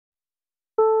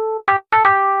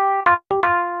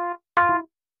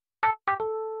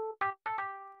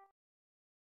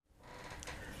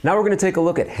Now we're going to take a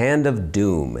look at Hand of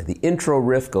Doom. The intro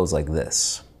riff goes like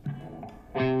this.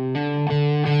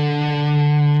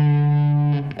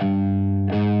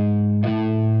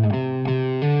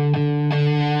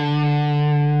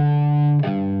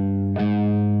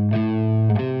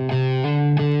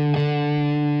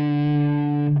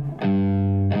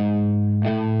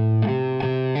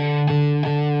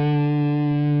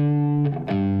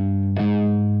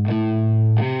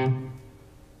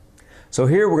 So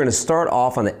here we're going to start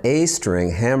off on the A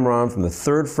string, hammer on from the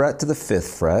 3rd fret to the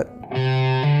 5th fret.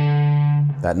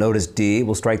 That note is D.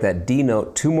 We'll strike that D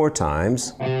note 2 more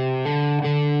times.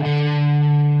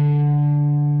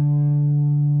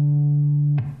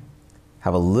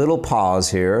 Have a little pause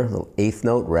here, a little 8th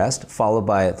note rest, followed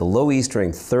by the low E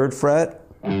string 3rd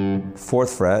fret,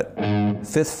 4th fret,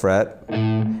 5th fret,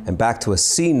 and back to a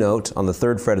C note on the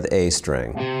 3rd fret of the A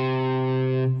string.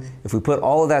 If we put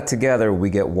all of that together,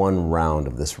 we get one round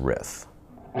of this riff.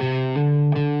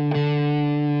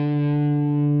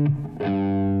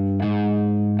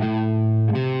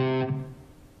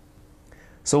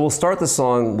 So we'll start the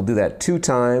song, we'll do that 2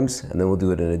 times, and then we'll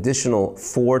do it an additional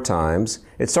 4 times.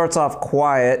 It starts off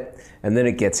quiet, and then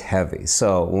it gets heavy.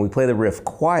 So when we play the riff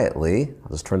quietly,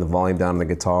 I'll just turn the volume down on the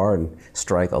guitar and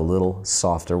strike a little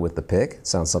softer with the pick. It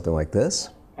sounds something like this.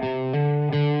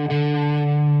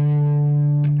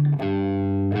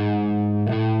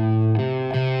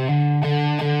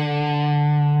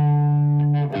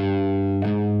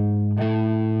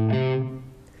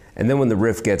 And then when the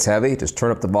riff gets heavy, just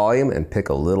turn up the volume and pick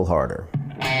a little harder.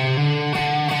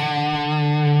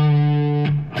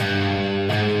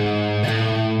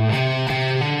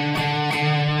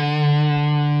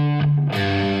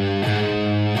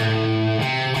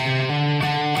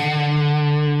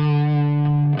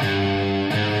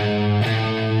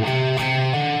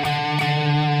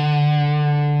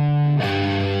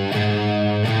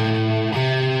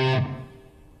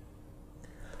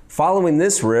 Following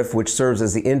this riff, which serves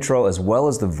as the intro as well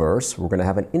as the verse, we're going to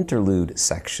have an interlude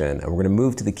section, and we're going to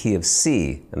move to the key of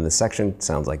C, and the section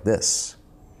sounds like this.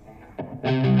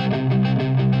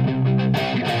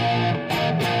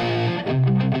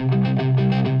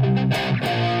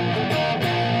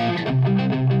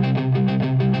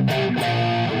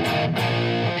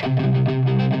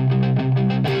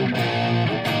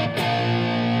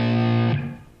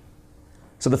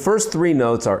 So the first 3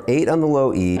 notes are 8 on the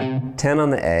low E, 10 on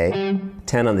the A,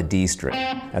 10 on the D string.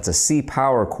 That's a C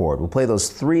power chord. We'll play those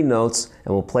 3 notes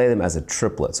and we'll play them as a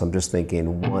triplet. So I'm just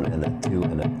thinking 1 and a 2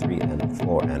 and a 3 and a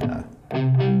 4 and a.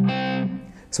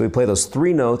 So we play those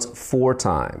 3 notes 4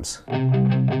 times.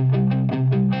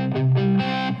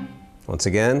 Once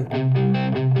again.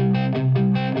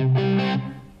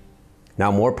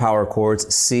 Now more power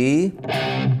chords. C,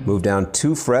 move down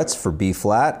 2 frets for B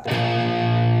flat.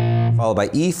 Followed by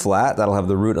E flat, that'll have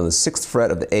the root on the 6th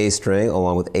fret of the A string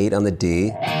along with 8 on the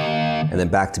D, and then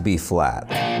back to B flat.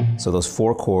 So those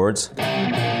 4 chords.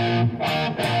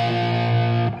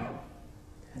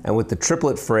 And with the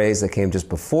triplet phrase that came just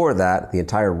before that, the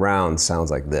entire round sounds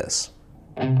like this.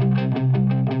 And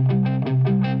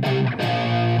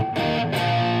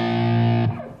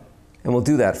we'll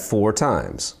do that 4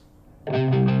 times.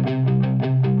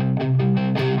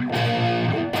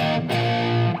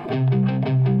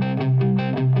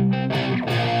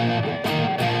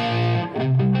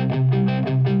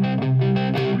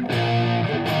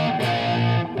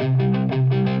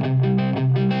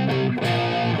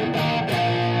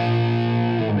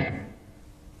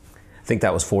 I think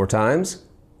that was 4 times.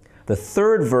 The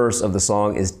 3rd verse of the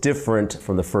song is different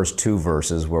from the first 2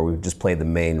 verses where we've just played the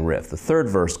main riff. The 3rd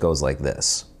verse goes like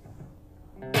this.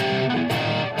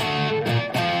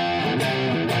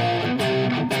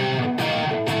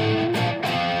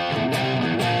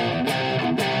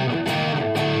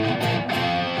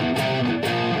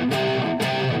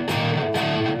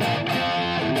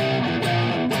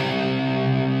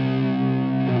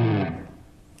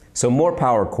 So more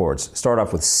power chords. Start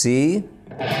off with C,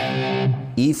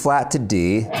 E flat to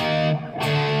D,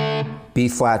 B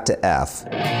flat to F.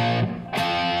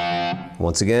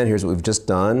 Once again, here's what we've just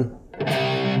done.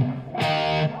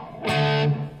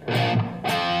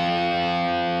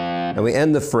 And we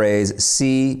end the phrase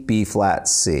C, B flat,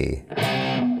 C.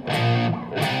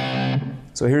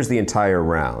 So here's the entire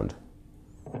round.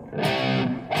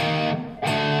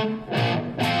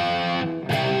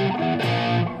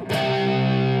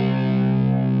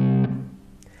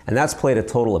 And that's played a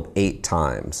total of 8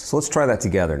 times. So let's try that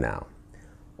together now.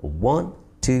 1,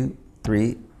 2,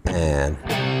 3, and.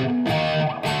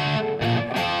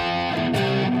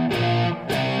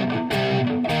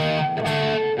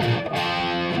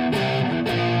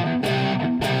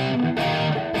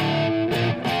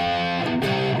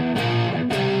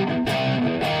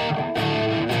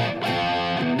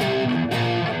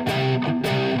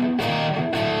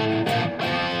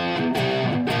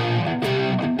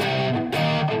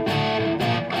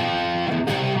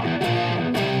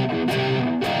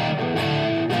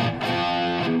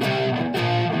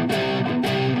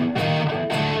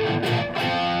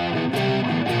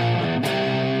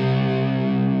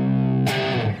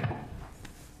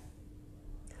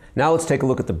 Now let's take a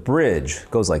look at the bridge.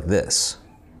 It goes like this.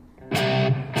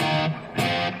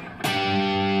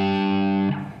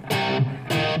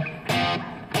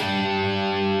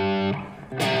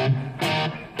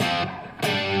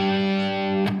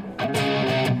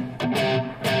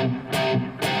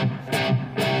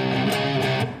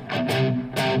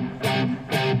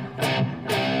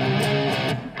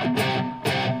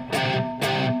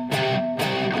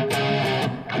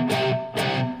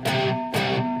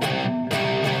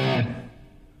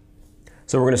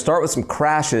 So we're going to start with some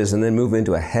crashes and then move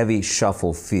into a heavy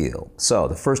shuffle feel. So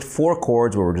the first 4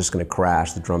 chords where we're just going to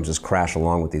crash, the drums just crash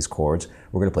along with these chords.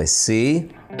 We're going to play C,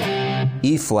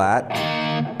 E flat,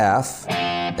 F,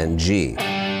 and G.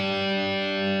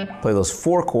 Play those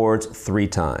 4 chords 3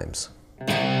 times.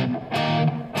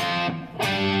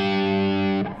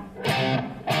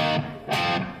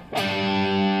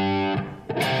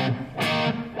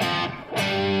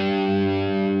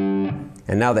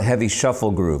 And now the heavy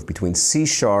shuffle groove between C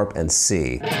sharp and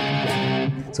C.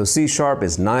 So C sharp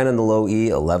is 9 on the low E,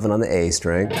 11 on the A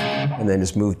string, and then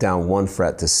just move down 1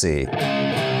 fret to C.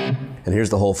 And here's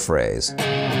the whole phrase.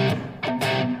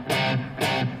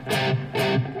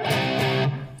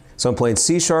 So I'm playing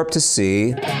C sharp to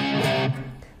C, and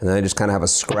then I just kind of have a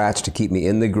scratch to keep me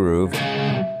in the groove.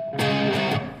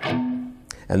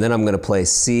 And then I'm going to play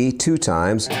C 2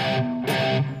 times,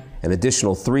 an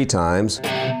additional 3 times,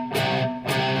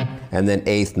 and then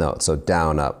 8th note, so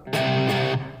down, up.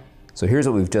 So here's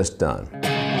what we've just done.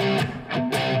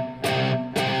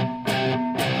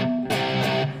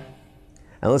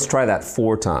 And let's try that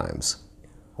 4 times.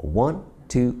 1,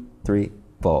 2, 3,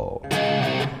 4.